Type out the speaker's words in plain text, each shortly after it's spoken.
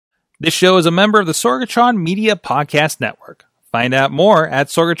This show is a member of the Sorgatron Media Podcast Network. Find out more at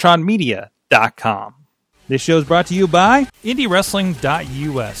sorgatronmedia.com. This show is brought to you by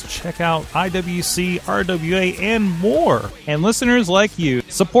IndyWrestling.us. Check out IWC, RWA, and more. And listeners like you,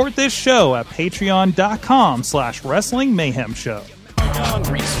 support this show at patreon.com/Wrestling Mayhem Show.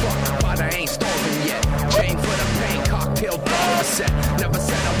 Hungry as fuck, but I ain't starving yet. Chain for the pain, cocktail dog set. Never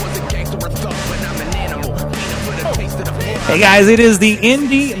said I was a gangster or thug, but I'm an animal. For the taste of the Hey guys, it is the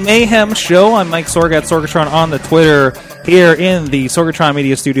Indy Mayhem Show. I'm Mike Sorg at Sorgatron on the Twitter here in the Sorgatron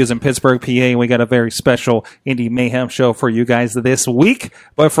Media Studios in Pittsburgh, PA. And we got a very special Indy Mayhem Show for you guys this week.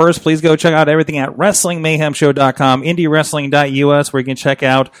 But first, please go check out everything at WrestlingMayhemShow.com, IndyWrestling.us, where you can check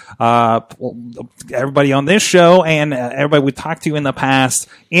out everybody on this show and everybody we talked to in the past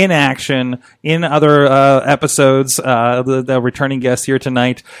in action, in other episodes, the returning guests here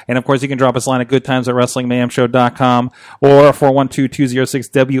tonight. And of course, you can drop us a line at goodtimes at WrestlingMayhemShow.com or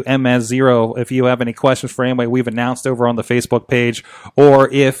 412-206-WMS0 if you have any questions for anybody we've announced over on the Facebook page, or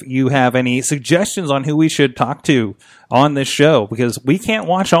if you have any suggestions on who we should talk to on this show, because we can't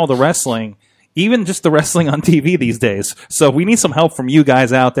watch all the wrestling, even just the wrestling on TV these days. So we need some help from you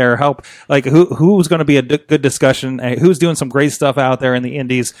guys out there. Help, like who's going to be a good discussion, who's doing some great stuff out there in the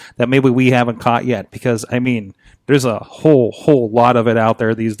indies that maybe we haven't caught yet, because I mean, there's a whole lot of it out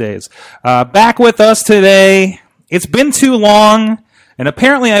there these days. Back with us today. It's been too long, and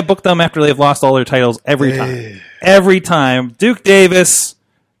apparently I booked them after they've lost all their titles every time. Every time. Duke Davis,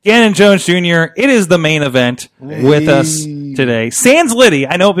 Ganon Jones Jr., it is the main event with us today. Sans Liddy.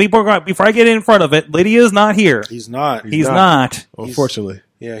 I know people are going, before I get in front of it, Liddy is not here. He's not. He's not. Unfortunately.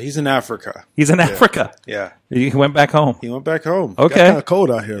 Yeah, he's in Africa. He's in Africa. Yeah. He went back home. He went back home. Okay. Kind of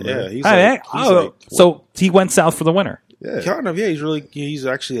cold out here, man. Yeah, so he went south for the winter. Yeah. Kind of, yeah. He's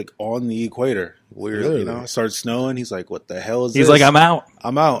actually like on the equator. Weird, Really? you know. It started snowing. He's like, "What the hell is this?" He's like, I'm out.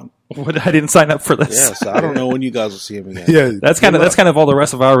 I'm out. I didn't sign up for this. Yeah, so I don't know when you guys will see him again. Yeah. That's kind of all the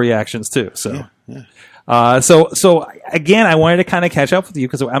rest of our reactions too. So, Yeah. So again, I wanted to kind of catch up with you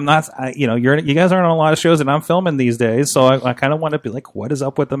because I'm not, you guys aren't on a lot of shows that I'm filming these days. So I kind of want to be like, what is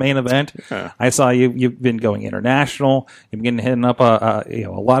up with the main event? Yeah. I saw you've been going international. You've been hitting up a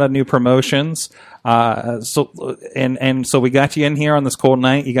lot of new promotions. So we got you in here on this cold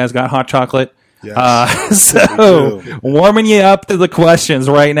night. You guys got hot chocolate. Yes. So warming you up to the questions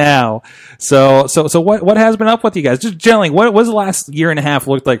right now. So what has been up with you guys? Just generally, what was the last year and a half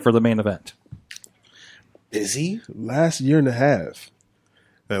looked like for the main event? Busy? Last year and a half.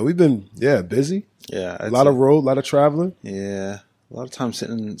 Man, we've been, busy. Yeah. A lot of road, a lot of traveling. Yeah. A lot of time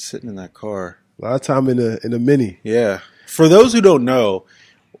sitting in that car. A lot of time in a Mini. Yeah. For those who don't know,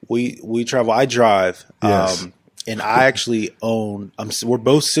 we travel. I drive. Yes. And I actually own. We're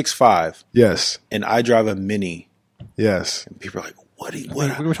both 6'5". Yes. And I drive a Mini. Yes. And people are like, "What? We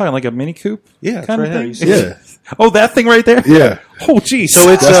were talking like a Mini Coupe. Yeah, kind right of there. thing. You see Yeah. Oh, that thing right there. Yeah. Oh, geez. So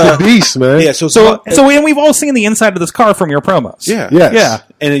it's That's the beast, man. yeah. So and we've all seen the inside of this car from your promos. yeah. Yes. Yeah.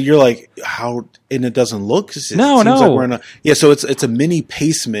 And you're like, how? And it doesn't look. It No. seems like we're in a, yeah. So it's a Mini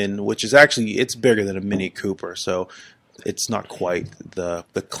Paceman, which is actually it's bigger than a Mini Cooper. So it's not quite the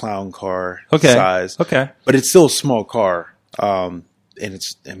clown car size. Okay. But it's still a small car. And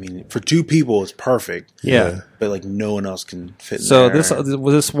it's, I mean, for two people, it's perfect. Yeah. But like no one else can fit in So there.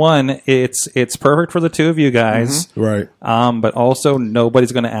 this one, it's perfect for the two of you guys. Right. But also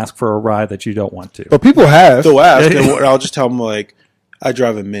nobody's going to ask for a ride that you don't want to. But people have. They'll ask, and I'll just tell them like, I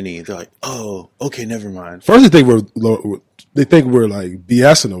drive a Mini. They're like, oh, okay, never mind. First, they think we're like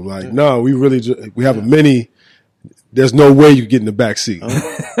BSing them. Like, no, we have a Mini. There's no way you get in the back seat.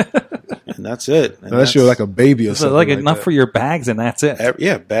 And that's it. And Unless you're like a baby or So something. like like enough that. for your bags and that's it.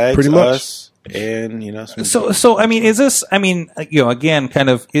 yeah, bags, Pretty much. us, and some So I mean, is this? I mean, again, kind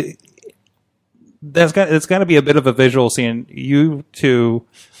of. It's got to be a bit of a visual seeing you two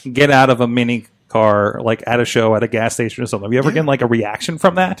get out of a mini car, like at a show, at a gas station or something. Have you ever gotten like a reaction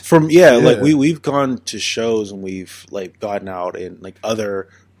from that? like we've gone to shows and we've like gotten out and like other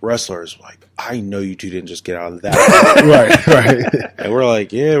wrestlers like, I know you two didn't just get out of that. right. And we're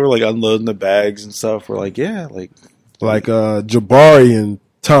like unloading the bags and stuff. We're like, yeah, like Jabari and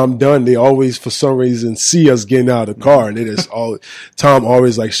Tom Dunn, they always for some reason see us getting out of the car, and Tom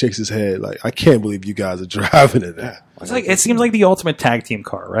always like shakes his head like, I can't believe you guys are driving in that. It's like, it seems like the ultimate tag team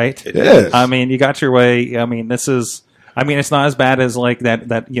car, right? It is. I mean, you got your way. I mean, it's not as bad as like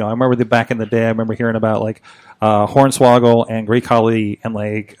that. I remember back in the day. I remember hearing about like Hornswoggle and Great Khali and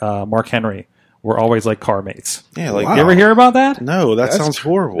like Mark Henry were always like car mates. yeah, like You ever hear about that? no, that sounds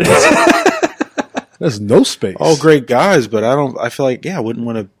horrible. There's no space. All great guys, but I feel like I wouldn't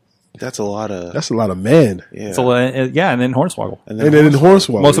want to That's a lot of man. Yeah. It's a lot, and then Hornswoggle. And then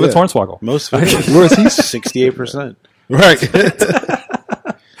Hornswoggle. Most of it's Hornswoggle. Most of it. Where is he? 68%. Right.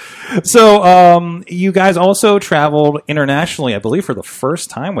 So, you guys also traveled internationally, I believe, for the first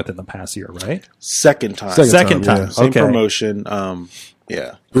time within the past year, right? Second time. Second time. Yeah. Same Okay. promotion.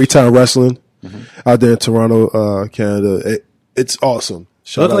 Yeah. Greektown Wrestling out there in Toronto, Canada. It's awesome.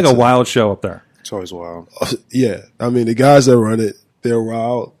 It looked like a wild show up there. It's always wild. Yeah. I mean, the guys that run it, they're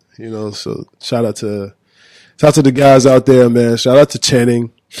wild, so shout out to the guys out there, man. Shout out to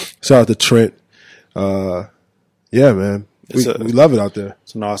Channing. Shout out to Trent. Yeah, man. We love it out there.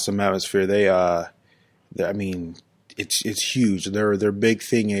 It's an awesome atmosphere. I mean, it's huge. Their big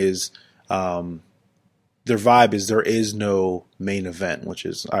thing is, their vibe is there is no main event, which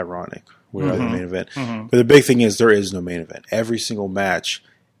is ironic. We are the main event. But the big thing is there is no main event. Every single match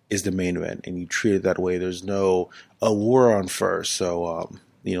is the main event, and you treat it that way. There's no war on first. So,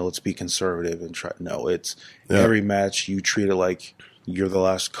 let's be conservative and try. No, it's every match you treat it like you're the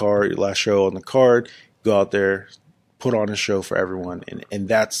last show on the card. Go out there, put on a show for everyone, and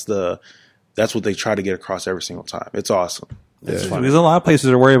that's what they try to get across every single time. It's awesome. It's fun. There's a lot of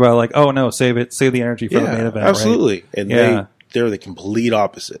places that worry about like, oh no, save the energy for the main event. Absolutely. Right? And they're the complete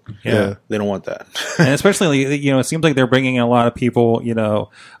opposite. Yeah. They don't want that. And especially, it seems like they're bringing in a lot of people,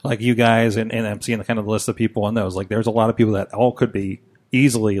 like you guys, and I'm seeing the kind of list of people on those. Like, there's a lot of people that all could be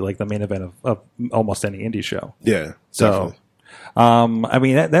easily like the main event of almost any indie show. Yeah. So, definitely. I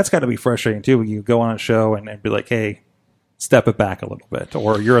mean, that's got to be frustrating too when you go on a show and be like, hey, step it back a little bit,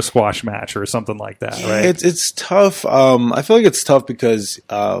 or you're a squash match or something like that, right? It's tough. I feel like it's tough because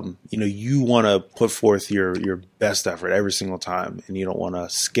you want to put forth your best effort every single time, and you don't want to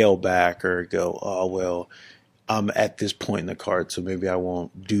scale back or go, oh well, I'm at this point in the card, so maybe I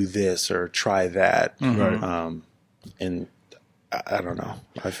won't do this or try that. Right. And I don't know.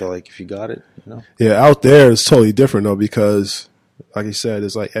 I feel like if you got it, Yeah, out there it's totally different though, because like you said,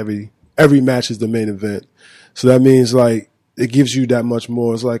 it's like every match is the main event, so that means like it gives you that much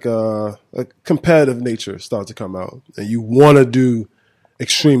more. It's like a competitive nature starts to come out, and you want to do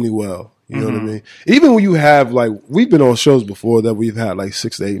extremely well. You know what I mean? Even when you have we've been on shows before that we've had like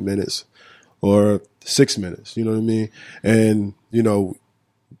 6 to 8 minutes or 6 minutes. You know what I mean? And you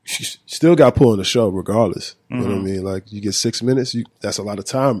still got put on the show regardless. You know what I mean? Like you get 6 minutes, that's a lot of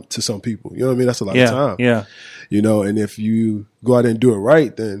time to some people. You know what I mean? That's a lot of time. Yeah. And if you go out there and do it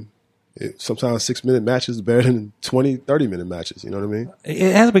right, then sometimes 6-minute matches are better than 20, 30-minute matches. You know what I mean?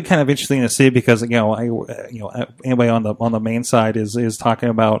 It has been kind of interesting to see because anybody on the main side is talking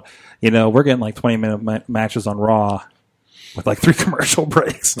about we're getting like 20-minute matches on Raw with like 3 commercial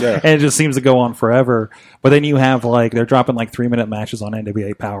breaks, and it just seems to go on forever. But then you have they're dropping like 3-minute matches on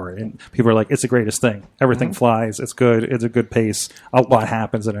NWA Power, and people are like, it's the greatest thing. Everything flies. It's good. It's a good pace. A lot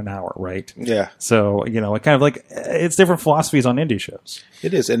happens in an hour, right? Yeah. So it kind of it's different philosophies on indie shows.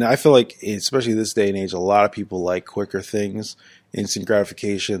 It is, and I feel like, especially this day and age, a lot of people like quicker things, instant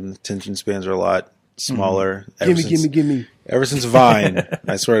gratification. Attention spans are a lot smaller. Give me. Ever since Vine,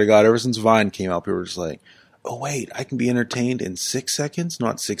 I swear to God, ever since Vine came out, people were just like, oh wait, I can be entertained in 6 seconds,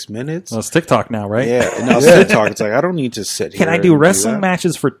 not 6 minutes. Well, it's TikTok now, right? Yeah, and now it's TikTok. It's like I don't need to sit here. Can I do wrestling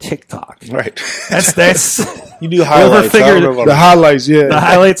matches for TikTok? Right. That's you do highlights. The highlights, yeah. The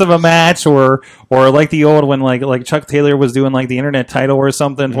highlights of a match, or like the old when like Chuck Taylor was doing like the internet title or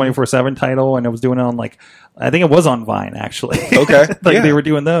something, 24/7 title, and it was doing it on I think it was on Vine actually. Okay, they were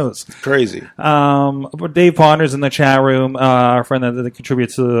doing those. Crazy. But Dave Ponder's in the chat room, our friend that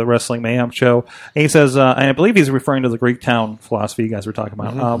contributes to the Wrestling Mayhem show. And he says, and I believe he's referring to the Greektown philosophy you guys were talking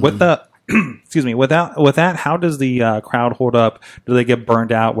about. With the excuse me, with that, how does the crowd hold up? Do they get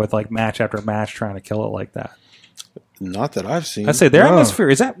burned out with match after match trying to kill it like that? Not that I've seen. I say their atmosphere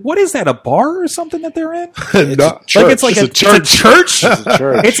is what is that, a bar or something that they're in? It's a church. It's a church.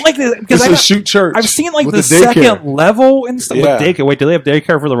 It's like it's a shoot church. I've seen the second level and stuff with daycare. Wait, do they have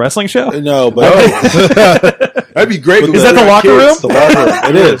daycare for the wrestling show? No, but that'd be great. Is that the locker room? The locker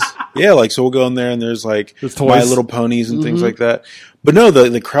room. It is. Yeah, so we'll go in there and there's My Little Ponies and things like that. But no,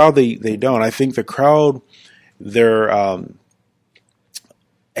 the crowd they don't. I think the crowd they're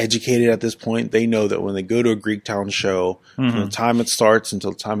educated at this point. They know that when they go to a Greektown show, from the time it starts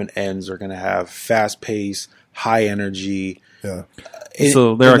until the time it ends, they're going to have fast pace, high energy. Yeah.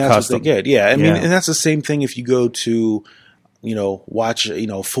 So they're accustomed. That's what they get. Yeah. I mean, and that's the same thing if you go to, watch,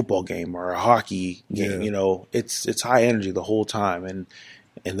 a football game or a hockey game, it's high energy the whole time. And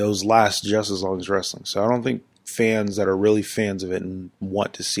those last just as long as wrestling. So I don't think fans that are really fans of it and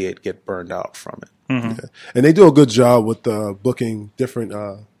want to see it get burned out from it. Yeah. And they do a good job with booking different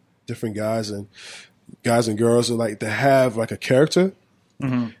guys and girls who like to have a character.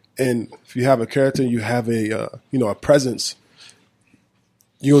 And if you have a character and you have a a presence,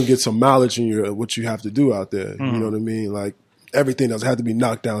 you're gonna get some knowledge in what you have to do out there. You know what I mean? Like everything doesn't have to be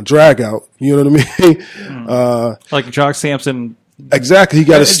knocked down, drag out. You know what I mean? Like Jock Sampson. Exactly. He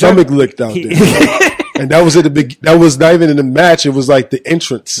got his stomach licked out there. And that was at the that was not even in the match. It was like the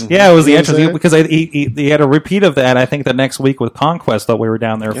entrance. Yeah, it was the entrance because he had a repeat of that. I think the next week with Conquest that we were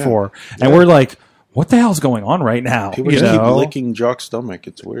down there for, and we're like, "What the hell's going on right now?" People just keep licking Jock's stomach.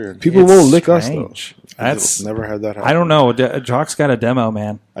 It's weird. People won't lick us though. That's never had that happen. I don't know. Jock's got a demo,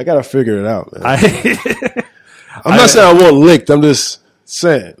 man. I gotta figure it out, man. I'm not saying I want licked. I'm just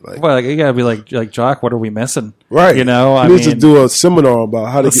saying, like you gotta be like Jock. What are we missing? Right. You know, I need to do a seminar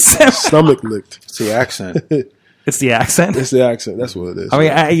about how to get stomach licked. It's the accent. It's the accent. It's the accent. That's what it is. I mean,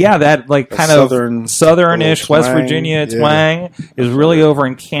 that like kind of southernish West Virginia twang is really over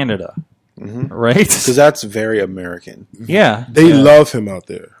in Canada, right? Because that's very American. Yeah, they love him out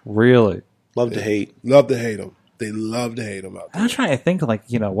there. Really, love to hate. Love to hate him. They love to hate him out there. I'm trying to think, like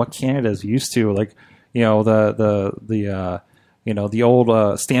what Canada's used to, like the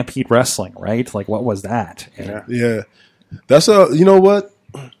old Stampede Wrestling, right? Like what was that? Yeah. That's you know what?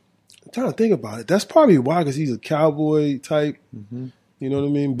 I'm trying to think about it. That's probably why, because he's a cowboy type. You know what I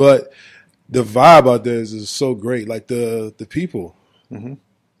mean? But the vibe out there is so great. Like the people.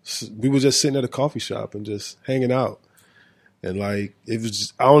 We were just sitting at a coffee shop and just hanging out. And like it was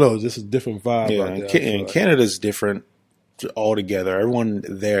just, I don't know, just a different vibe out there. And Canada's different altogether. Everyone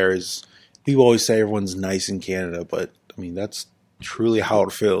there is, people always say everyone's nice in Canada, but I mean, that's truly how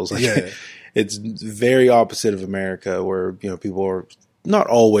it feels. Like, it's very opposite of America, where people are not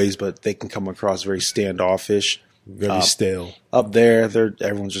always, but they can come across very standoffish, very stale. Up there,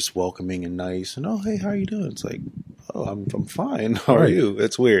 everyone's just welcoming and nice, and hey, how are you doing? It's like, I'm fine. How are you?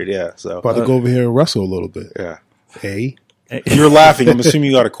 It's weird, yeah. So about to go over here and wrestle a little bit. Yeah. Hey. You're laughing. I'm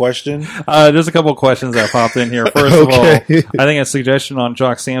assuming you got a question. There's a couple of questions that popped in here. First of all, I think a suggestion on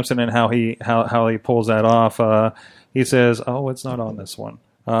Jock Sampson and how he pulls that off. He says, "Oh, it's not on this one.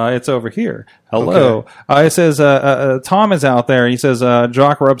 It's over here." Hello. Okay. It says Tom is out there. He says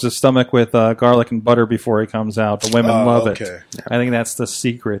Jock rubs his stomach with garlic and butter before he comes out. The women love it. I think that's the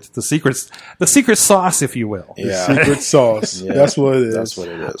secret. The secret sauce, if you will. Yeah. The secret sauce. Yeah. That's what it is. That's what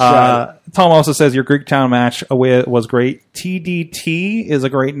it is. Tom also says your Greektown match was great. TDT is a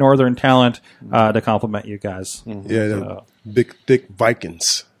great Northern talent to compliment you guys. Yeah, big thick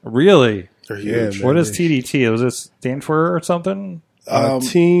Vikings. Really? They're huge. Yeah, what is TDT? Was this stand for or something?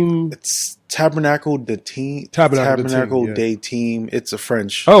 Team. It's Tabernacle Day Team. It's a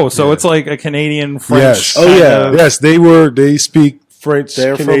French. Oh, so it's like a Canadian French. Yes. Oh yeah. Yes, they speak French.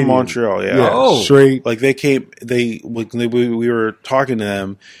 They're Canadian. from Montreal. Yeah. Straight. Like they came. We were talking to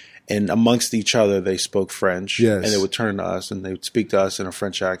them, and amongst each other they spoke French. Yes. And they would turn to us and they would speak to us in a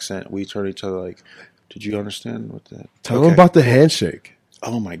French accent. We turned to each other like, "Did you understand what that?" Tell them about the handshake.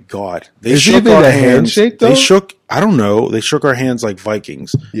 Oh my God! They shook our hands. Handshake, though? They shook. I don't know. They shook our hands like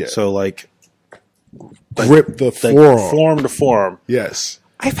Vikings. Yeah. So like grip the forearm, forearm to forearm. Yes.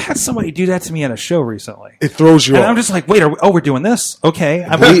 I've had somebody do that to me at a show recently. It throws you off. And I'm just like, wait, we're doing this? Okay.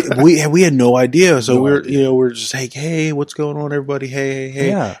 We had no idea. So we're just like, hey, what's going on, everybody? Hey.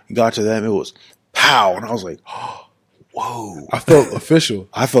 Yeah. Got to them. It was pow, and I was like, oh, whoa! I felt official.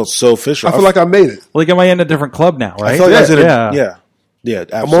 I felt so official. I feel like I made it. Like, am I in a different club now? Right? I feel like I was in yeah.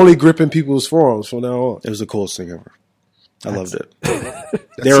 Absolutely. I'm only gripping people's forearms from now on. It was the coolest thing ever. I loved it.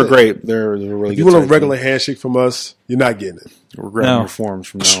 They were great. They were really good. If you want a regular handshake from us, you're not getting it. We're grabbing your forms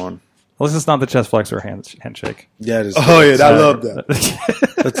from now on. Well, this is not the chest flexor handshake. Yeah, it is. Oh, yeah, I love that.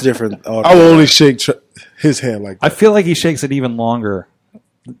 That's different. I will only shake his hand like that. I feel like he shakes it even longer,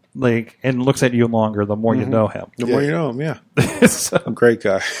 like, and looks at you longer the more you know him. The more you know him, yeah. So, great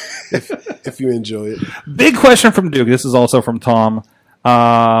guy. if you enjoy it. Big question from Duke. This is also from Tom.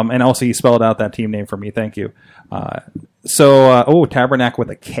 And also you spelled out that team name for me. Thank you. Tabernacle with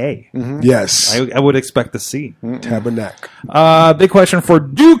a K. Mm-hmm. Yes. I would expect to see. Tabernacle. Big question for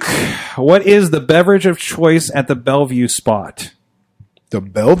Duke. What is the beverage of choice at the Bellevue spot? The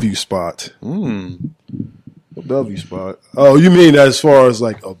Bellevue spot? The Bellevue spot. Oh, you mean as far as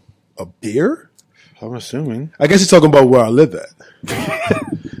like a beer? I'm assuming. I guess you're talking about where I live at.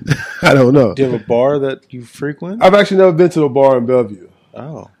 I don't know. Do you have a bar that you frequent? I've actually never been to a bar in Bellevue.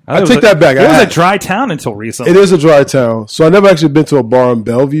 Oh. I take that back. It was a dry town until recently. It is a dry town. So I've never actually been to a bar in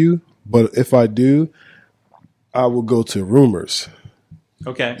Bellevue, but if I do, I will go to Rumors.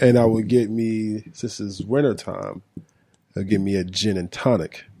 Okay. And I would get me, since it's wintertime, I'll get me a gin and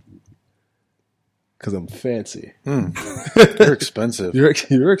tonic. Because I'm fancy. You're expensive.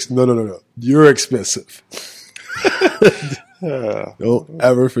 No. You're expensive. Don't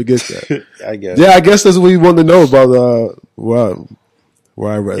ever forget that. I guess. Yeah, I guess that's what you want to know about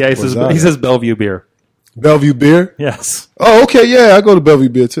where I read. Yeah, he says Bellevue beer. Bellevue beer. Yes. Oh, okay. Yeah, I go to Bellevue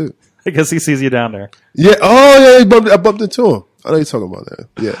beer too. I guess he sees you down there. Yeah. Oh, yeah. I bumped into him. I know you're talking about that.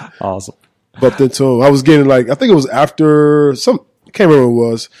 Yeah. Awesome. Bumped into him. I was getting I think it was after I can't remember what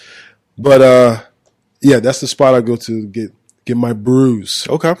it was, but yeah, that's the spot I go to get my brews.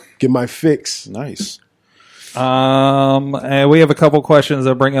 Okay. Get my fix. Nice. And we have a couple questions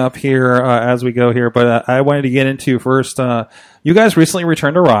to bring up here as we go here, but I wanted to get into first. You guys recently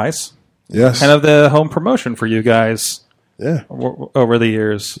returned to Ryse, Yes. kind of the home promotion for you guys Yeah. over the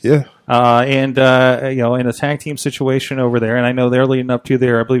years. Yeah. And in a tag team situation over there, and I know they're leading up to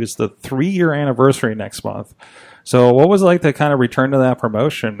I believe it's the 3-year anniversary next month. So what was it like to kind of return to that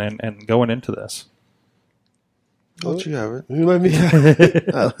promotion and going into this? I'll let you have it. You let me have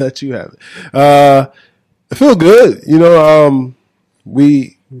it. I'll let you have it. I feel good.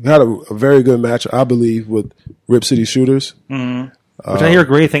 We had a very good match, I believe, with Rip City Shooters. Mm-hmm. Which I hear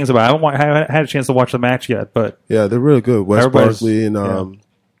great things about. I haven't had a chance to watch the match yet, but yeah, they're really good. Wes Barkley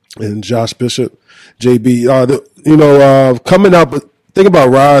and Josh Bishop, JB. Coming out, but think about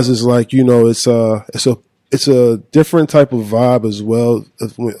Ryse is it's a different type of vibe as well,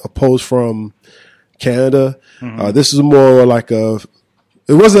 opposed from Canada. Mm-hmm. This is more like it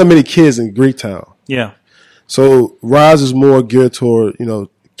wasn't that many kids in Greektown. Yeah. So Ryse is more geared toward,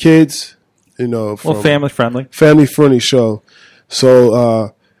 kids, family friendly show.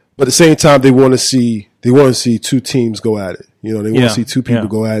 So, but at the same time, they want to see two teams go at it. They want to see two people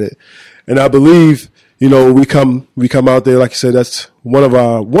go at it. And I believe, we come out there, like you said, that's one of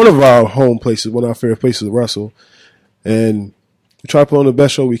our home places, one of our favorite places to wrestle. And we try to put on the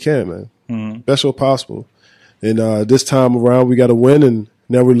best show we can, man. Mm-hmm. Best show possible. And this time around, we got to win, and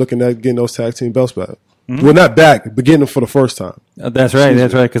now we're looking at getting those tag team belts back. Mm-hmm. Well, not back, but getting them for the first time. That's right.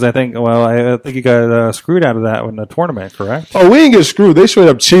 Because I think you got screwed out of that in the tournament, correct? Oh, we didn't get screwed. They straight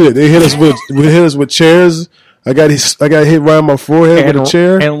up cheated. They hit us with chairs. I got hit right on my forehead with a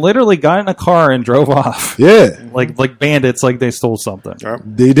chair, and literally got in a car and drove off. Yeah, like bandits, like they stole something.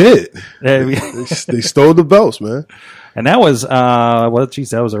 They did. They stole the belts, man. And that was that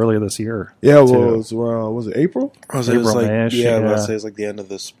was earlier this year. Yeah, was it April? It was like, yeah, I would say it's like the end of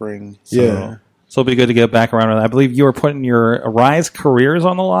the spring. So. Yeah. So it'll be good to get back around. I believe you were putting your Ryse careers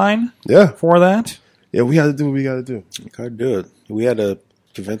on the line. Yeah. For that. Yeah, we had to do what we got to do. We got to do it. We had to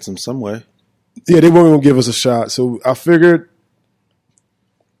convince them some way. Yeah, they weren't going to give us a shot. So I figured,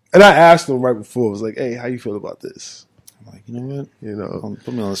 and I asked them right before. I was like, "Hey, how you feel about this?" I'm like, you know what?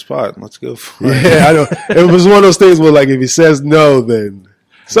 Put me on the spot. Let's go for it. Yeah, I know. It was one of those things where, like, if he says no, then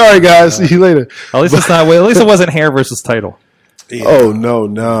sorry, guys. See you later. At least it's not. At least it wasn't hair versus title. Yeah. Oh no.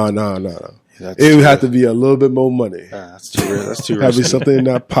 It would have to be a little bit more money. That's too risky. Have to be something in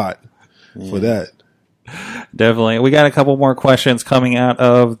that pot for that. Definitely. We got a couple more questions coming out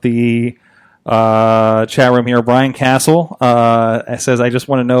of the chat room here. Brian Castle says, I just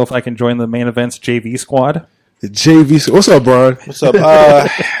want to know if I can join the main event's JV squad. The JV. What's up, Brian? What's up?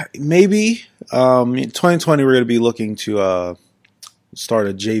 Maybe. In 2020, we're going to be looking to start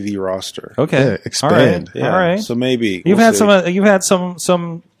a JV roster. Okay. Yeah, expand. All right. So maybe you've had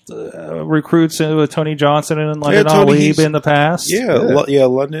some recruits with Tony Johnson and London Ali in the past. Yeah,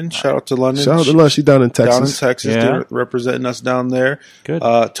 London. Shout out to London. Shout out to London. She's down in Texas. Representing us down there. Good.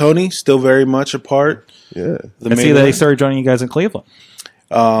 Tony still very much a part. Yeah. I see that he started joining you guys in Cleveland.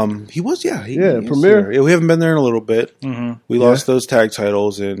 He was. Premier. Yeah, we haven't been there in a little bit. Mm-hmm. We lost those tag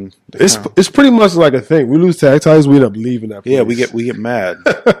titles, and it's pretty much like a thing. We lose tag titles, we end up leaving that place. Yeah, we get mad,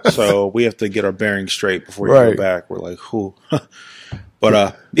 so we have to get our bearings straight before we go back. We're like, who?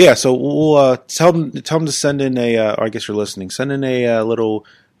 But so we'll tell them to send in I guess you're listening. Send in a little.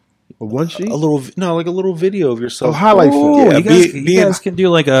 A one sheet? A little video of yourself. Highlight film. You guys can do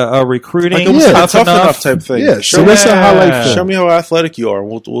like a recruiting, like tough enough type thing. Yeah, so that's a highlight film. Show me how athletic you are.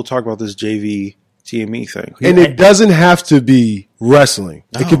 We'll talk about this JV TME thing. And it doesn't have to be wrestling.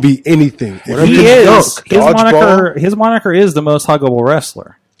 No. It could be anything. His moniker is the most huggable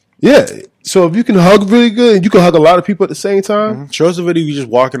wrestler. Yeah. So if you can hug really good, and you can hug a lot of people at the same time. Mm-hmm. Show us a video of you just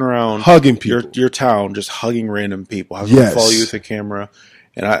walking around, hugging people, your town, just hugging random people. Having them follow you with the camera.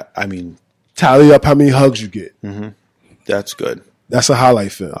 And I mean, tally up how many hugs you get. Mm-hmm. That's good. That's a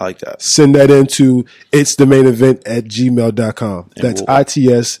highlight film. I like that. Send that into it's the main event at gmail.com. That's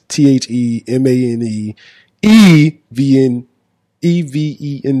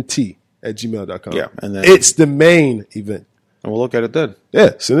ITSTHEMANEEVENT at gmail.com. Yeah. And then it's the main event. And we'll look at it then.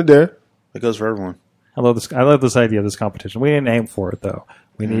 Yeah. Send it there. It goes for everyone. I love this idea of this competition. We didn't aim for it though.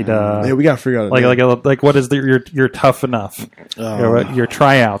 We need Yeah, we got to figure out like what is your tough enough? Your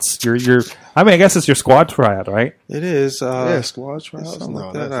tryouts. Your I mean, I guess it's your squad tryout, right? It is. squad trials. Something No,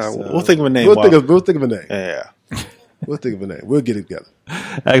 like that. that's, We'll think of a name. We'll think of a name. Yeah. We'll think of a name. We'll get it together.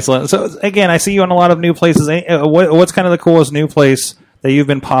 Excellent. So again, I see you in a lot of new places. What's kind of the coolest new place that you've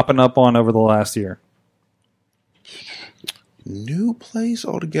been popping up on over the last year? New place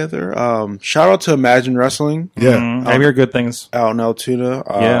altogether. Shout out to Imagine Wrestling. Yeah. I hear good things. Out in Altoona.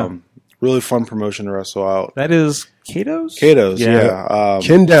 Yeah. Really fun promotion to wrestle out. That is Cato's? Cato's, yeah.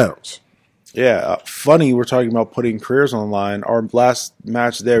 Ken Downs. Yeah. Funny, we're talking about putting careers on the line. Our last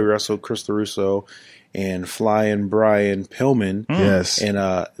match there, we wrestled Chris LaRusso and Flying Brian Pillman. Yes.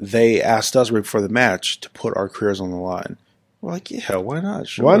 And they asked us right before the match to put our careers on the line. We're like, yeah, why not?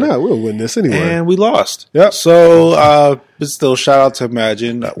 Sure. Why not? We'll win this anyway. And we lost. Yep. So, but still, shout out to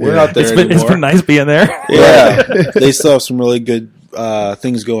Imagine. We're not there anymore. It's been nice being there. Yeah. They still have some really good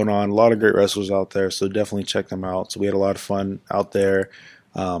things going on. A lot of great wrestlers out there, so definitely check them out. So we had a lot of fun out there.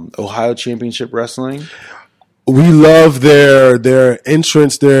 Ohio Championship Wrestling. We love their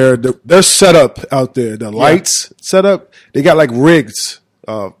entrance, their setup out there. The lights setup. They got like rigs,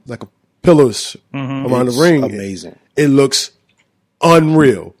 like pillars around the ring. Amazing. It looks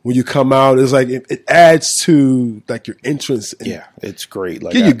unreal when you come out. It's like it adds to like your entrance. Yeah, it's great.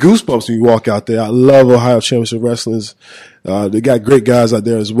 Like Give you goosebumps when you walk out there. I love Ohio Championship Wrestlers. They got great guys out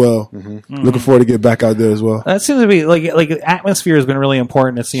there as well. Looking forward to get back out there as well. That seems to be like atmosphere has been really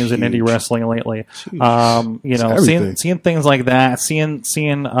important. It seems in indie wrestling lately. Seeing things like that, seeing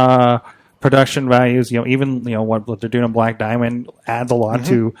production values. Even what they're doing in Black Diamond adds a lot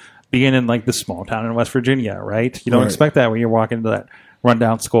to being in like this small town in West Virginia, right? You don't expect that when you're walking into that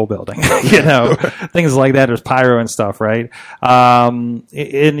rundown school building, things like that. There's pyro and stuff, right? And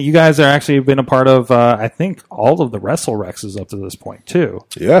you guys are actually been a part of, I think, all of the WrestleRexes up to this point too.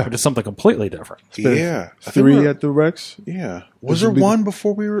 Yeah, which is something completely different. Yeah, 3 at the Rex. Yeah, was there one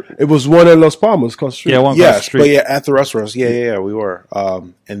before we were? It was one at Los Palmas across the street. Yeah, one across the street. But yeah, at the restaurants. Yeah, we were.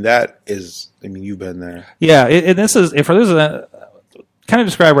 And that is, I mean, you've been there. Yeah, and this is for those that kind of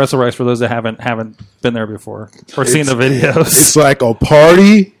describe WrestleRex for those that haven't been there before or seen the videos. It's like a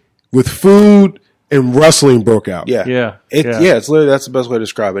party with food and wrestling broke out. Yeah. It's literally, that's the best way to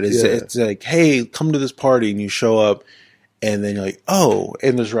describe it. It's like, hey, come to this party, and you show up, and then you're like, oh,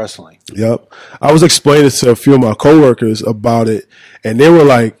 and there's wrestling. Yep. I was explaining to a few of my coworkers about it, and they were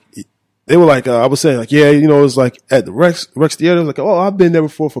like, I was saying, like, yeah, it's like at the Rex Theater. I was like, oh, I've been there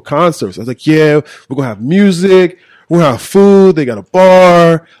before for concerts. I was like, yeah, we're going to have music. We're going to have food. They got a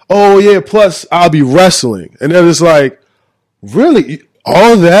bar. Oh, yeah, plus I'll be wrestling. And then it's like, really?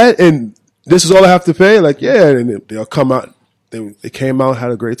 All that? And this is all I have to pay? Like, yeah. And they'll come out. They came out,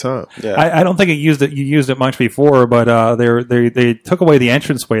 had a great time. Yeah. I don't think you used it much before, but they took away the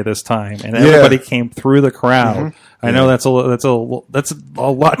entranceway this time, and everybody came through the crowd. I know that's a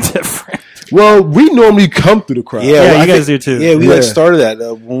lot different. Well, we normally come through the crowd. Yeah, you guys do too. Yeah, we started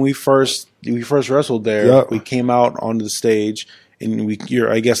that when we first wrestled there. Yep. We came out onto the stage, and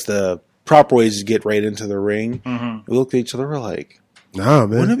I guess the proper way is to get right into the ring. We looked at each other, we're like, nah,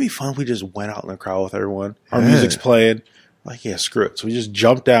 man, wouldn't it be fun if we just went out in the crowd with everyone? Our music's playing. Like, yeah, screw it. So we just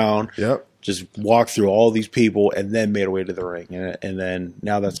jumped down, just walked through all these people, and then made our way to the ring. And then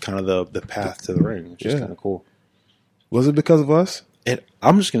now that's kind of the path to the ring, which is kind of cool. Was it because of us?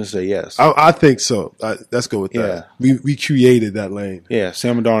 I'm just going to say yes. I think so. Let's go with that. We created that lane. Yeah,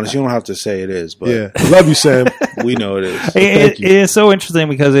 Sam Adonis, you don't have to say it is, but love you, Sam. We know it is. It is so interesting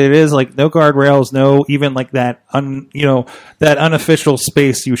because it is like no guardrails, no even like that that unofficial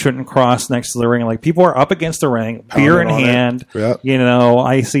space you shouldn't cross next to the ring. Like people are up against the ring, beer in hand. Yep.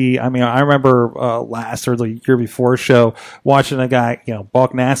 I remember last or the year before show watching a guy,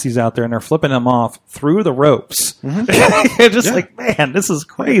 Bulk Nasty's out there and they're flipping him off through the ropes. Just like, man, this is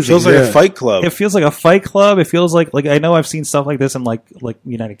crazy. It feels like a fight club. It feels like a fight club. It feels like I know I've seen stuff like this in like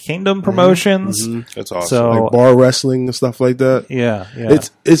United Kingdom promotions. That's awesome. So, like bar wrestling and stuff like that. Yeah.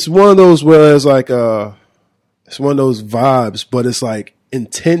 It's one of those where it's like it's one of those vibes, but it's like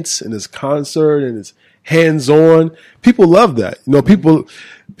intense and it's concert and it's hands on. People love that. People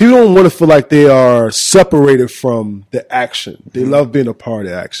don't want to feel like they are separated from the action. They love being a part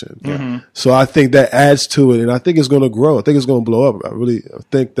of action. So I think that adds to it, and I think it's going to grow. I think it's going to blow up. I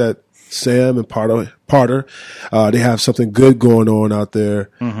think that Sam and Parter, they have something good going on out there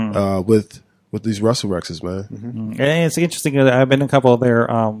with these WrestleRexes, man. And it's interesting. I've been to a couple of their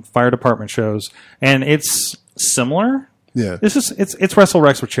fire department shows, and it's similar. Yeah, it's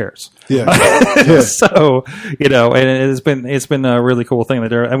WrestleRex with chairs. Yeah, So and it's been a really cool thing that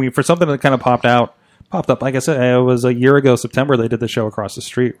they're. I mean, for something that kind of popped out popped up. Like I said, it was a year ago, September, they did the show across the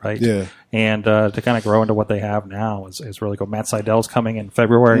street, right? Yeah. And to kind of grow into what they have now is really cool. Matt Seidel's coming in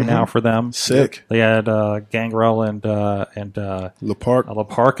February now for them. Sick. They had Gangrel and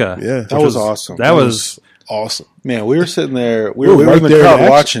Laparca. Yeah. That was awesome. That was awesome. Man, we were sitting there. We were were right in the there in crowd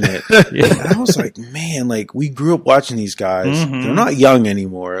action. watching it. And I was like, man, like we grew up watching these guys. They're not young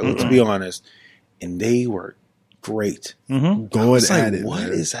anymore. Let's be honest. And they were great. Going It's at like, it. what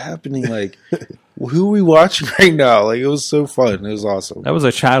man. is happening? Like, who are we watching right now? Like, it was so fun. It was awesome. That was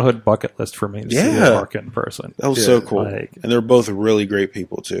a childhood bucket list for me to see Yeah. Laparca in person. That was so cool. Like- And they're both really great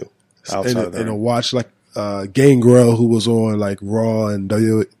people too. Outside of And that. to watch like Gangrel, who was on like Raw and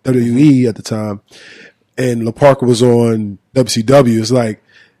WWE at the time, and Laparca was on WCW. It's like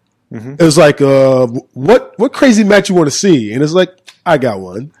it was like what crazy match you want to see? And it's like, I got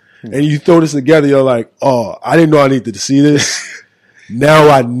one. And you throw this together, you're like, oh, I didn't know I needed to see this. Now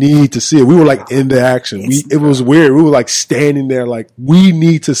I need to see it. We were like in the action. It was weird. We were like standing there, like we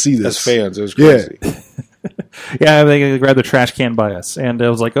need to see this As fans, it was crazy. Yeah, they grabbed the trash can by us, and it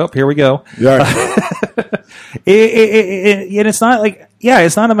was like, oh, here we go. Yeah, And it's not like,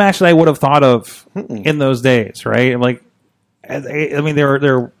 it's not a match that I would have thought of in those days, right? Like, I mean,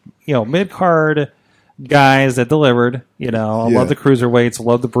 they're mid card guys that delivered. I love the cruiserweights,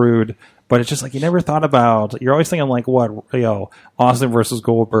 love the Brood, but it's just like you never thought about. You're always thinking like, what, Austin versus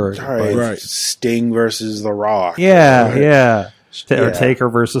Goldberg, All right. Right. Sting versus The Rock. or Yeah. Taker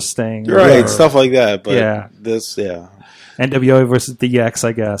versus Sting, Right. or Stuff like that. But Yeah. NWO versus DX,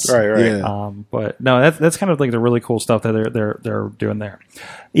 I guess. Right. Yeah. But no, that's kind of like the really cool stuff that they're doing there.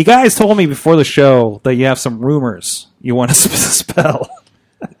 You guys told me before the show that you have some rumors you want to spell.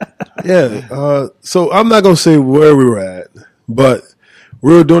 yeah. So I'm not gonna say where we were at, but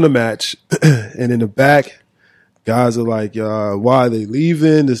we were doing a match, and in the back, guys are like, "Why are they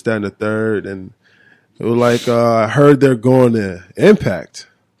leaving?" This, that, and the third, and it was like, I heard they're going to Impact.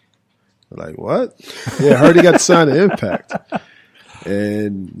 We're like, what? Yeah, I heard he got signed to Impact.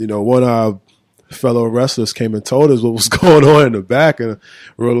 And, one of our fellow wrestlers came and told us what was going on in the back. And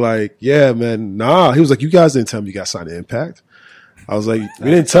we were like, yeah, man, nah. He was like, you guys didn't tell me you got signed to Impact. I was like,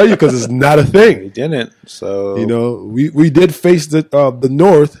 we didn't tell you because it's not a He thing. didn't. So We did face the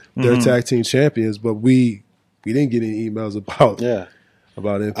North, their tag team champions, but we didn't get any emails about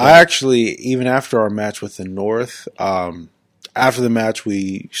Impact. I actually, even after our match with the North, after the match,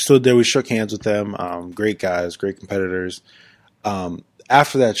 we stood there, we shook hands with them. Great guys, great competitors.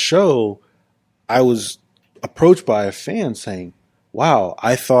 After that show, I was approached by a fan saying, wow,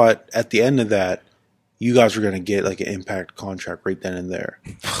 I thought at the end of that, you guys were going to get like an Impact contract right then and there.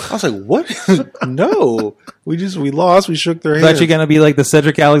 I was like, what? No, we lost. We shook their hands. Is that you going to be like the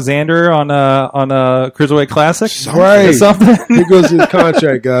Cedric Alexander on a Cruiserweight Classic? Right. Something? Here goes his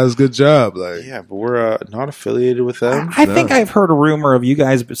contract, guys. Good job. Like, Yeah, but we're not affiliated with them. I think I've heard a rumor of you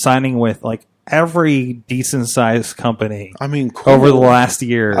guys signing with like every decent sized company I mean, cool. over the last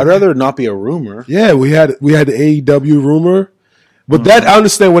year. I'd rather it not be a rumor. yeah, we had the AEW rumor. But that, I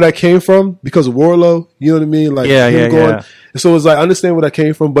understand where that came from because of Warlow. You know what I mean? Like, him going. yeah. So it's like, I understand where that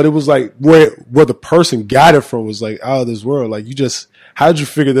came from, but it was like where the person got it from was like out of this world. Like, how did you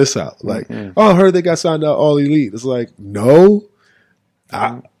figure this out? Like, oh, I heard they got signed out All Elite. It's like, no.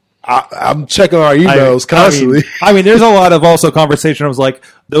 I'm checking our emails constantly. I mean, there's a lot of also conversation. I was like,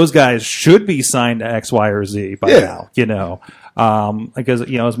 those guys should be signed to X, Y, or Z by now, because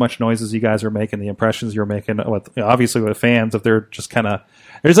as much noise as you guys are making, the impressions you're making with obviously with fans, if they're just kind of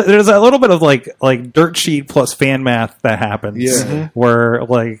there's a little bit of like dirt sheet plus fan math that happens, where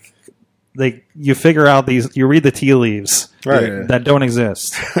like you figure out you read the tea leaves that don't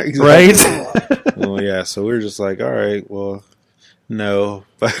exist, right? Well, yeah. So we were just like, all right, well. No,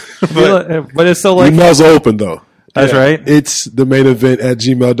 but it's still like emails are open though. That's right. It's the main event at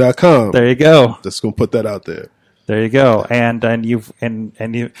gmail.com. There you go. Just gonna put that out there. There you go. And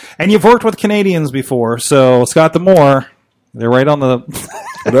you've worked with Canadians before, so Scott D'Amore, they're right on the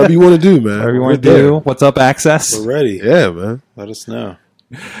Whatever you want to do, man. whatever you want to do. What's up, Access? we're ready. Yeah, man. Let us know.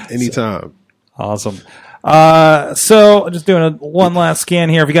 Anytime. Awesome. So just doing one last scan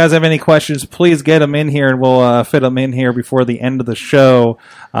here. If you guys have any questions, please get them in here, and we'll fit them in here before the end of the show.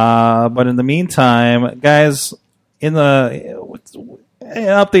 But in the meantime, guys, an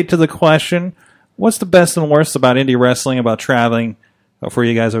update to the question: what's the best and worst about indie wrestling, about traveling for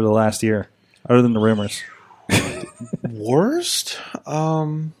you guys over the last year, other than the rumors? Worst?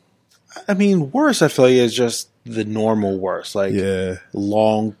 I mean, worst, I feel like, is just the normal worst. Like,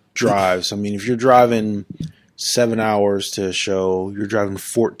 long drives. I mean, if you're driving 7 hours to a show. You're driving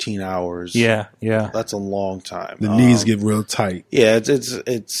 14 hours. Yeah. That's a long time. The knees get real tight. Yeah,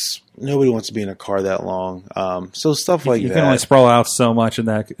 it's nobody wants to be in a car that long. So stuff like You that. can only sprawl out so much in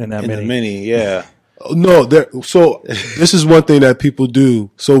that in mini. the mini, yeah. No, so this is one thing that people do.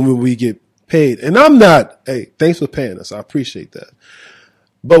 So when we get paid, and I'm not, hey, thanks for paying us. I appreciate that.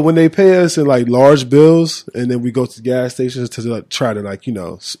 But when they pay us in like large bills, and then we go to the gas stations to like, try to like,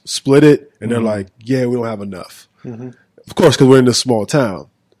 split it, and they're like, yeah, we don't have enough. Mm-hmm. Of course, because we're in a small town.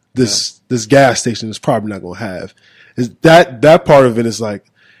 This gas station is probably not going to have. Is that part of it is like,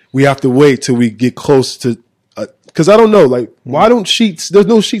 we have to wait till we get close to, because I don't know, like, why don't Sheetz, there's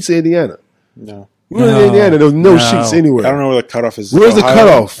no Sheetz in Indiana. No. We're in Indiana, there's no Sheetz anywhere. I don't know where the cutoff is. Where's the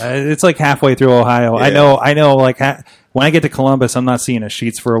cutoff? It's like halfway through Ohio. Yeah. I know. Like when I get to Columbus, I'm not seeing a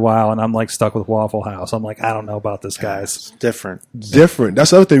Sheetz for a while, and I'm like stuck with Waffle House. I'm like, I don't know about this, guys. It's different. Different.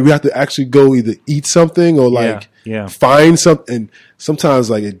 That's the other thing. We have to actually go either eat something or like find something. And sometimes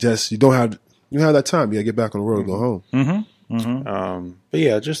like it just you don't have that time. You gotta get back on the road and go home. Mm-hmm. Mm-hmm. But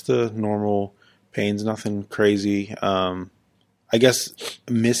yeah, just the normal pains, nothing crazy. I guess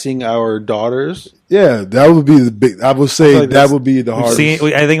missing our daughters. Yeah, that would be the big. I would say like that would be the hardest.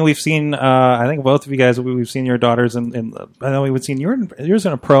 I think we've seen. I think both of you guys. We've seen your daughters in I know we've seen yours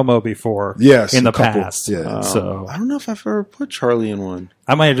in a promo before. Yes, in the couple, past. Yeah. So I don't know if I've ever put Charlie in one.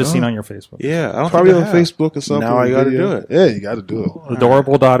 I might have just seen on your Facebook. Yeah, I don't probably think on Facebook or something. Now I got to do it. Yeah, you got to do it.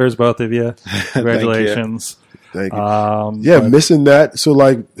 Adorable daughters, both of you. Congratulations. Thank you. Missing that. So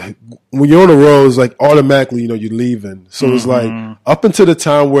like when you're on the road, it's like automatically, you're leaving. So it's like up until the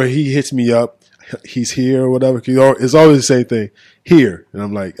time where he hits me up, he's here or whatever. It's always the same thing. Here. And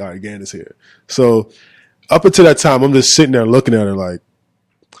I'm like, all right, Ganon's here. So up until that time, I'm just sitting there looking at her like,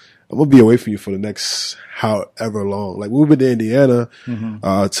 I'm going to be away from you for the next however long. Like we went to Indiana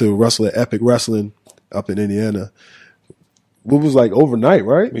to wrestle at Epic Wrestling up in Indiana. It was like overnight,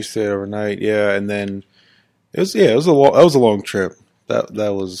 right? We stayed overnight, yeah, and then it was a long trip. That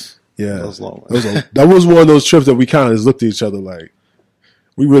was long. That was one of those trips that we kind of just looked at each other like,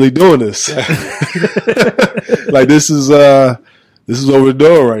 we really doing this? Like this is what we're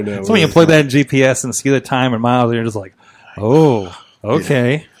doing right now. So when you plug that in GPS and see the time and miles, you're just like, oh,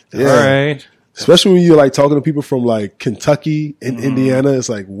 okay, yeah. All right. Especially when you're like talking to people from like Kentucky and Indiana, it's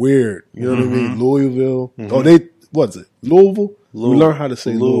like weird. You know what I mean? Louisville. Oh, what's it? Louisville? We learn how to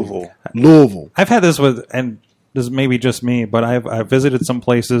say Louisville. I've had this and this is maybe just me, but I've visited some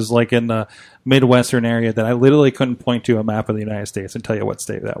places like in the Midwestern area that I literally couldn't point to a map of the United States and tell you what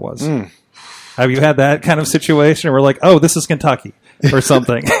state that was. Have you had that kind of situation where like, oh, this is Kentucky or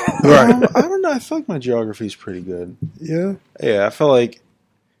something? Right. I don't know. I feel like my geography is pretty good. Yeah. Yeah, I feel like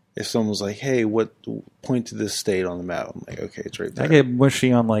if someone was like, hey, point to this state on the map, I'm like, okay, it's right there. I get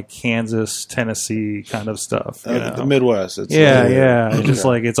mushy on like Kansas, Tennessee kind of stuff. The Midwest. It's It's just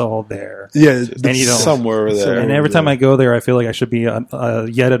like it's all there. Yeah, and you don't somewhere over there. And every time I go there, I feel like I should be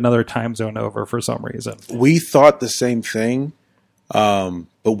yet another time zone over for some reason. We thought the same thing, but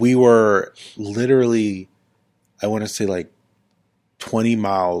we were literally, I want to say like 20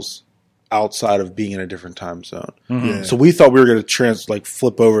 miles outside of being in a different time zone. Yeah. So we thought we were going to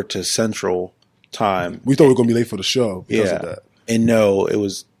flip over to Central time. We thought we were going to be late for the show because of that. And no, it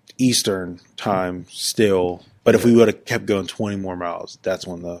was Eastern time still. But if we would have kept going 20 more miles, that's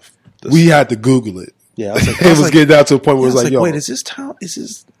when we had to Google it. Yeah, I was like, it was getting down to a point where it was like, yo, wait, is this town? Is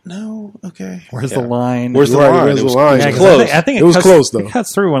this no? Okay, where's the line? Where's the line? Where's it the was line? Yeah, close. I think it was close though. It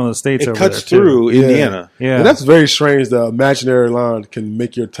cuts through one of the states. It over cuts there, through too. Indiana. Yeah, and that's very strange. The imaginary line can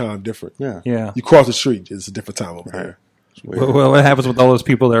make your time different. Yeah. You cross the street, it's a different time over there. Well, what happens with all those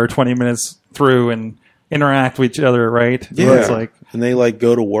people that are 20 minutes through and interact with each other, right? Yeah, It's like, and they like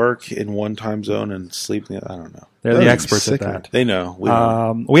go to work in one time zone and sleep in the, I don't know. they're the experts at that. They know. We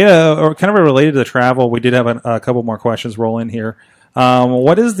know. We had kind of related to the travel. We did have a couple more questions roll in here.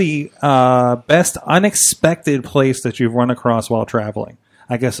 What is the best unexpected place that you've run across while traveling?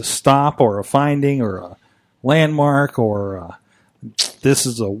 I guess a stop or a finding or a landmark or this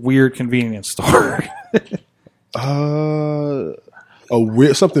is a weird convenience store.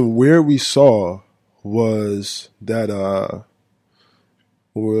 Something weird we saw was that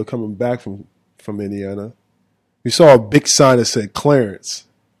when we were coming back from Indiana, we saw a big sign that said Clarence.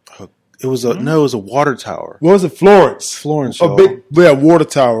 It was a water tower. What was it? Florence. Florence, A y'all. big water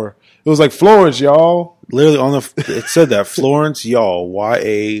tower. It was like Florence, y'all. Literally it said that Florence, y'all,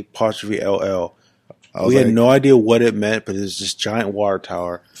 YA''LL. We had no idea what it meant, but it was this giant water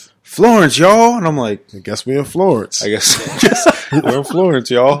tower. Florence, y'all, and I'm like, I guess we're in Florence. I guess we're in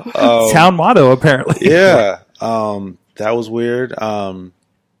Florence, y'all. Town motto, apparently. Yeah, that was weird. On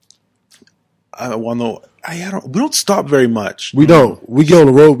the we don't stop very much. We don't. We get on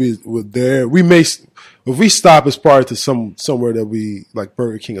the road. We're there. We may, if we stop, it's probably to somewhere that we like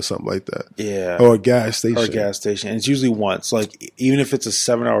Burger King or something like that. Yeah, or a gas station. And it's usually once. Like even if it's a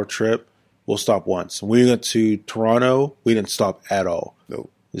 7-hour trip, we'll stop once. When we went to Toronto, we didn't stop at all. Nope.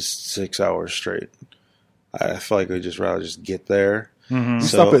 It's 6 hours straight. I feel like we'd just rather just get there. Mm-hmm. We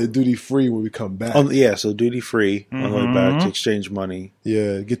stop at duty free when we come back. So duty free on the way back to exchange money.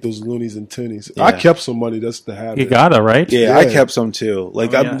 Yeah, get those loonies and toonies. Yeah. I kept some money just to have You it. gotta, right? Yeah, I kept some too.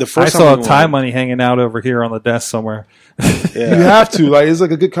 Like the I first saw time Thai money hanging out over here on the desk somewhere. Yeah. You have to. Like, it's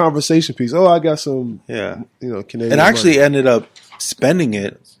like a good conversation piece. Oh, I got some, Yeah. Canadian And I actually money. ended up spending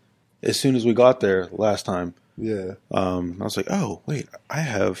it as soon as we got there last time. Yeah. I was like, oh, wait, I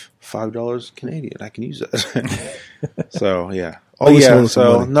have $5 Canadian. I can use that. So, yeah. Always yeah, owing some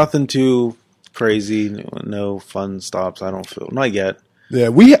so money. nothing too crazy. No fun stops, I don't feel. Not yet. Yeah,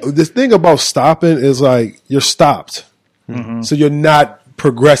 the thing about stopping is like you're stopped. Mm-hmm. So you're not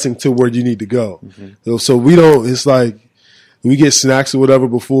progressing to where you need to go. So we don't, it's like we get snacks or whatever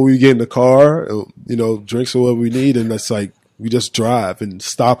before we get in the car, drinks or whatever we need. And that's like, we just drive and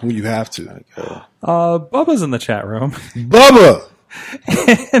stop when you have to. Bubba's in the chat room. Bubba!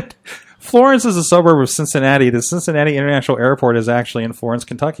 And Florence is a suburb of Cincinnati. The Cincinnati International Airport is actually in Florence,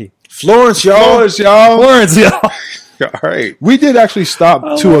 Kentucky. Florence, y'all. Florence, y'all. Florence, y'all. All right. We did actually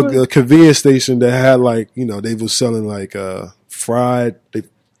stop to a convenience station that had they were selling fried.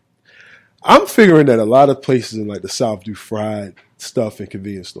 I'm figuring that a lot of places in the South do fried stuff in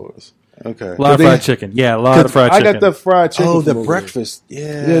convenience stores. Okay. A lot of fried chicken. Yeah, a lot of fried chicken. I got the fried chicken. Oh, the from over breakfast.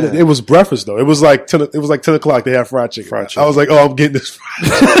 Yeah. there. Yeah, it was breakfast though. It was like 10. It was like 10 o'clock. They had fried chicken. I was like, oh, I'm getting this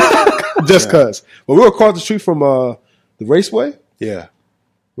fried chicken just cause. But we were across the street from the Raceway. Yeah.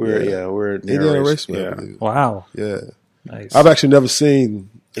 We're near Indiana Raceway. Yeah. I believe. Wow. Yeah. Nice. I've actually never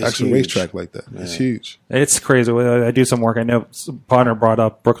seen actual huge. racetrack like that. It's huge. It's crazy. I do some work. I know partner brought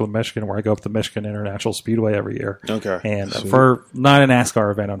up Brooklyn, Michigan, where I go up to Michigan International Speedway every year. Okay. And for not a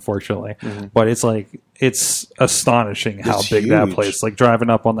NASCAR event, unfortunately, but it's astonishing how It's big that huge. place. Like driving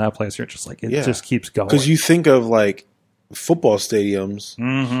up on that place, you're just like it just keeps going. Because you think of football stadiums,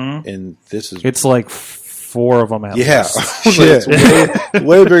 and this is it's like 4 of them at yeah, least. Shit. it's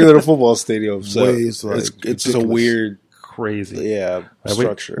way bigger than a football stadium. So Way, it's just a ridiculous. weird, Crazy.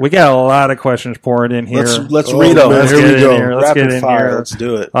 structure. We got a lot of questions pouring in here. Let's Oh, read them. man, Let's here get we in go. here. Let's Rapid get in fire. here. Let's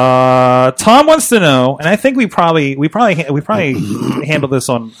do it. Tom wants to know, and I think we probably handled this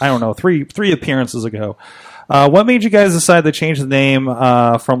on three appearances ago. What made you guys decide to change the name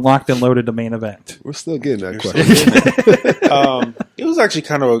from Locked and Loaded to Main Event? We're still getting that question. It was actually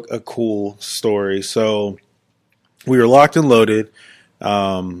kind of a cool story. So we were Locked and Loaded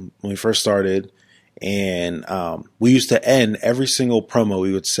when we first started, and we used to end every single promo.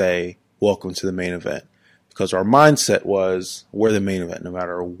 We would say, "Welcome to the main event," because our mindset was we're the main event, no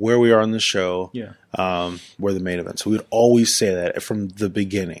matter where we are on the show. Yeah. We're the main event. So we would always say that from the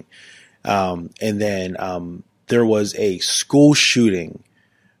beginning. And then there was a school shooting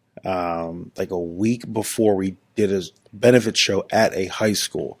like a week before we did a benefit show at a high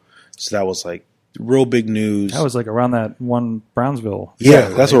school. So that was real big news. That was around that one Brownsville. Yeah,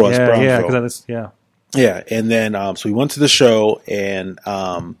 that's what it was. Brownsville. Yeah, and then so we went to the show, and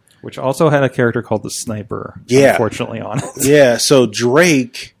which also had a character called the Sniper. Yeah. Unfortunately, on it. yeah, so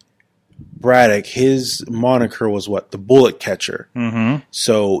Drake Braddock, his moniker was the bullet catcher. Mm-hmm.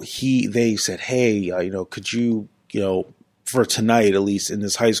 So they said, hey, could you, for tonight at least in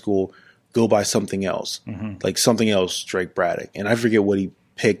this high school, go by something else, something else, Drake Braddock, and I forget what he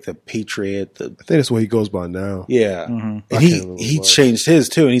picked, the Patriot. I think that's what he goes by now. Yeah, Mhm. and he changed his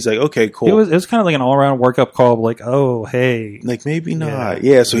too, and he's like, okay, cool. It was kind of like an all around workup call. Oh, hey, Maybe not.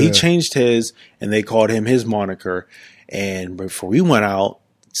 Yeah, so he changed his, and they called him his moniker. And before we went out,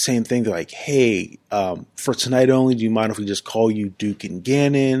 same thing. They're like, hey, for tonight only, do you mind if we just call you Duke and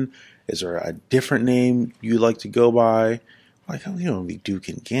Ganon? Is there a different name you'd like to go by? Like, oh, we don't be Duke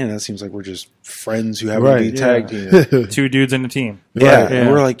and Ganon. That seems like we're just friends who happen to be tag team. 2 dudes in a team. Yeah, Right. and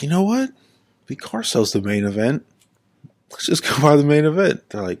we're like, you know what? We car sells the main event. Let's just go by the main event.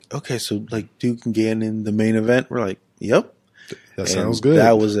 They're like, okay, so Duke and Ganon, the main event. We're like, yep. That And sounds good.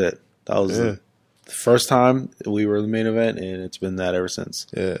 That was it. That was Yeah. the first time we were the main event, and it's been that ever since.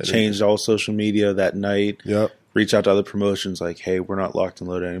 Yeah, it Changed all social media that night. Yep. Reach out to other promotions like, hey, we're not Locked and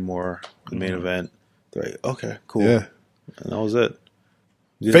Loaded anymore. The main event. They're like, okay, cool. Yeah. And that was it.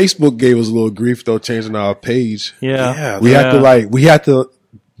 Facebook gave us a little grief though, changing our page. Yeah. We had to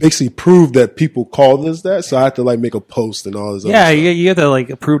basically prove that people called us that. So I had to like make a post and all this. Yeah, other you have to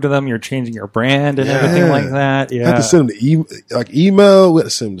like prove to them you're changing your brand and everything like that. Yeah, I had to send them the email. We had to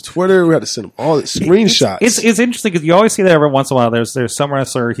send them to Twitter. We had to send them all the screenshots. It's interesting because you always see that every once in a while. There's some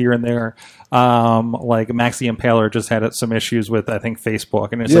wrestler here and there, like Max the Impaler just had some issues with I think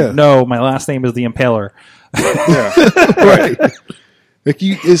Facebook, and it's like, no, my last name is the Impaler. Right.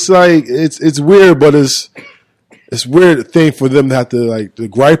 It's weird, but it's weird thing for them to have to like the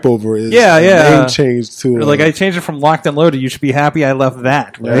gripe over is name change to like I changed it from Locked and Loaded. You should be happy I left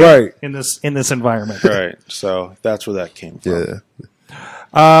that right in this environment. Right. So that's where that came from.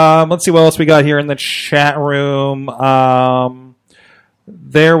 Yeah. Let's see what else we got here in the chat room.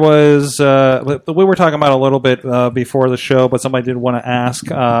 There was we were talking about a little bit before the show, but somebody did want to ask,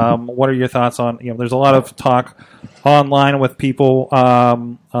 what are your thoughts on? There's a lot of talk online with people,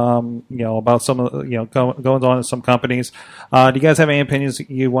 about some of going on in some companies. Do you guys have any opinions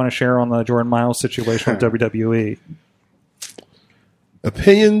you want to share on the Jordan Miles situation with WWE?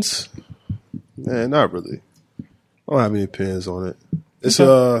 Opinions? Man, not really. I don't have any opinions on it. It's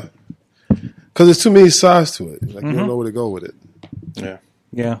because there's too many sides to it. Like you don't know where to go with it.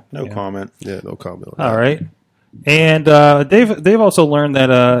 Yeah. No comment. Yeah, no comment on All that. right. And Dave also learned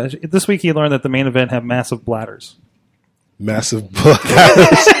that this week he learned that the main event have massive bladders. Massive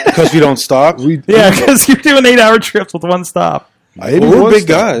bladders. Because we don't stop. Because you're doing 8-hour trips with one stop. Maybe We're one big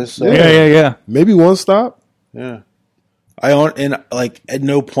stop. guys. So. Yeah. Maybe one stop. Yeah. At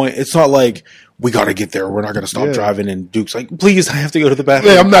no point, it's not like we got to get there. We're not going to stop driving. And Duke's like, please, I have to go to the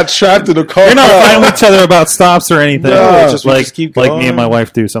bathroom. Yeah, I'm not trapped in the car. You're not fighting with each other about stops or anything. No, It's just we like just keep me and going. my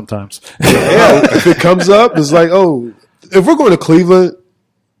wife do sometimes. Yeah, if it comes up, it's like, oh, if we're going to Cleveland,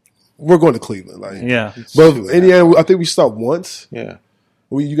 we're going to Cleveland. Like, Yeah. But in the end, I think we stopped once. Yeah.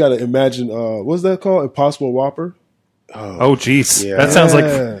 You got to imagine, what's that called? Impossible Whopper. Oh, jeez. Yeah. That sounds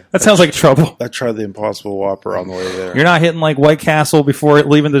like trouble. I tried the Impossible Whopper on the way there. You're not hitting like White Castle before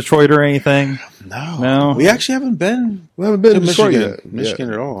leaving Detroit or anything. No. We actually haven't been We haven't been to to Detroit Michigan, yet.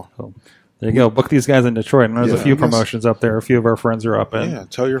 Michigan at all. There you go. Book these guys in Detroit. And there's a few I guess. promotions up there. A few of our friends are up in. Yeah,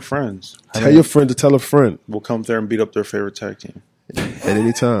 tell your friends. Tell your friend to tell a friend We'll come there and beat up their favorite tag team. at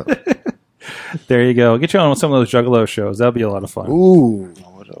any time. There you go. Get you on some of those Juggalo shows. That'd be a lot of fun. Ooh.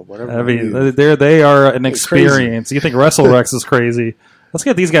 Whatever. I mean, they are an experience. You think WrestleRex is crazy? Let's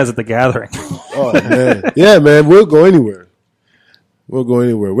get these guys at the Gathering. Oh, man. Yeah, man. We'll go anywhere.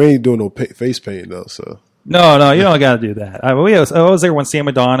 We ain't doing no face painting, though, so. No, you don't got to do that. I was there when Sam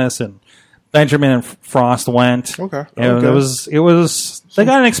Adonis and Benjamin and Frost went. Okay. And it was. They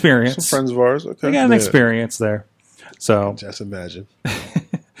got an experience. Some friends of ours. Okay. They got an experience there. So, Just imagine.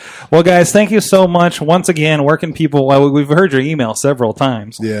 well, guys, thank you so much once again. Where can people? Well, we've heard your email several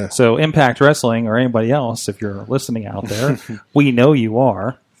times. Yeah. So, Impact Wrestling or anybody else, if you're listening out there, we know you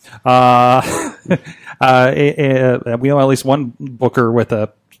are. We know at least one booker with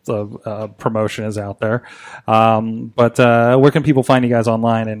a promotion is out there. But where can people find you guys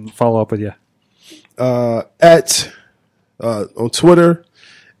online and follow up with you? On Twitter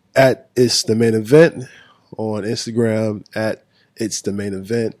at It's the Main Event, on Instagram at It's the Main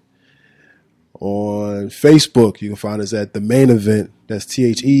Event, on Facebook you can find us at The Main Event. That's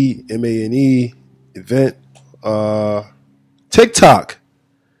THEMANE event. TikTok.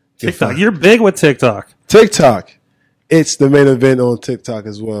 You're big with TikTok. It's the Main Event on TikTok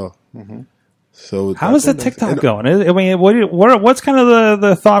as well. Mm-hmm. So how is the TikTok going? I mean, what's kind of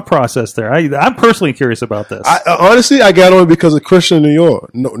the thought process there? I'm personally curious about this. Honestly, I got on because of Christian New York.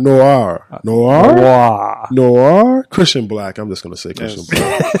 Noir. Christian Black. I'm just going to say Christian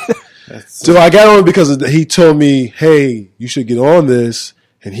Black. So I got on because he told me, hey, you should get on this.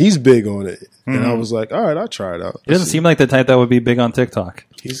 And he's big on it. And I was like, all right, I'll try it out. He doesn't seem like the type that would be big on TikTok.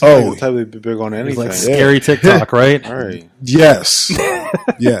 He's the type to be big on anything. He's like scary TikTok, right? All right. Yes.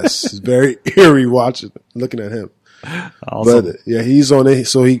 Yes. It's very eerie looking at him. Awesome. But yeah, he's on it.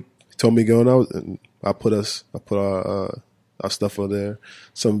 So he told me going out, and I put our stuff on there.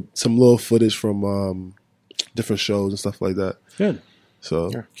 Some little footage from different shows and stuff like that. Good.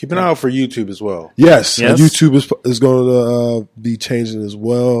 So keep an eye out for YouTube as well. Yes. YouTube is going to be changing as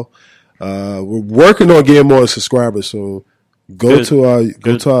well. We're working on getting more subscribers. So go to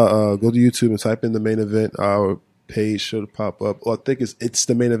YouTube and type in The Main Event. Our page should pop up. Well, I think it's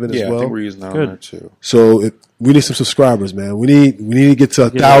The Main Event as well. I think we're using that on there too. So we need some subscribers, man. We need to get to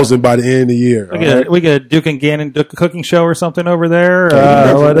 1,000 by the end of the year. We get a Duke and Ganon cooking show or something over there.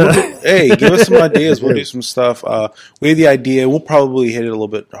 Hey, give us some ideas. We'll do some stuff. We have the idea. We'll probably hit it a little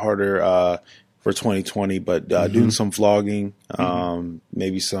bit harder for 2020, but doing some vlogging,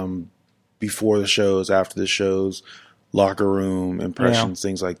 maybe some before the shows, after the shows. locker room impressions,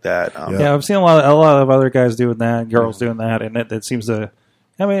 things like that. Yeah, I've seen a lot of other guys doing that, girls doing that, and it seems to.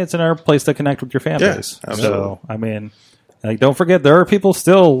 I mean, it's another place to connect with your fan base. Absolutely. So, I mean, like, don't forget there are people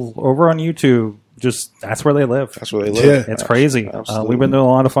still over on YouTube. Just that's where they live. That's where they live. Yeah. It's crazy. We've been doing a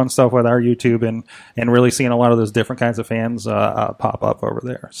lot of fun stuff with our YouTube and really seeing a lot of those different kinds of fans pop up over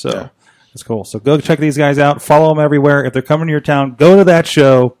there. So it's cool. So go check these guys out. Follow them everywhere. If they're coming to your town, go to that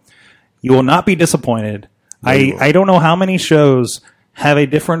show. You will not be disappointed. I don't know how many shows have a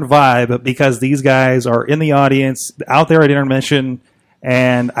different vibe because these guys are in the audience, out there at intermission,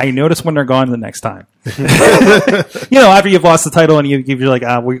 and I notice when they're gone the next time. After you've lost the title and you're like,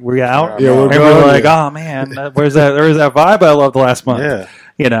 we're out. Yeah, we're and gone, we're like, oh man, where's that vibe I loved last month. Yeah.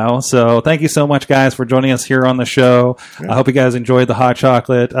 So thank you so much, guys, for joining us here on the show. I hope you guys enjoyed the hot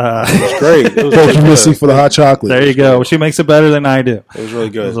chocolate. It was great. It was Thank really you, Missy, good. for the hot chocolate. There you go. She makes it better than I do. It was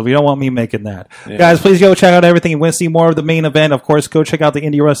really good. So you don't want me making that. Guys, please go check out everything. You want to see more of the main event, of course, go check out the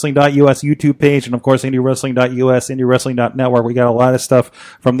IndyWrestling.us YouTube page and, of course, IndyWrestling.us, IndyWrestling.Network. We got a lot of stuff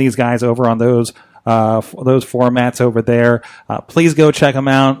from these guys over on those formats over there. Please go check them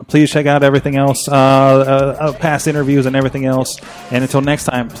out. Please check out everything else, past interviews and everything else. And until next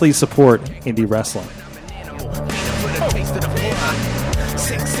time, please support Indie Wrestling.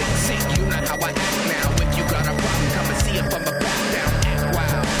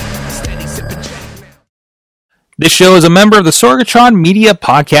 This show is a member of the Sorgatron Media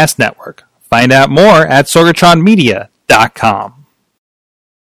Podcast Network. Find out more at sorgatronmedia.com.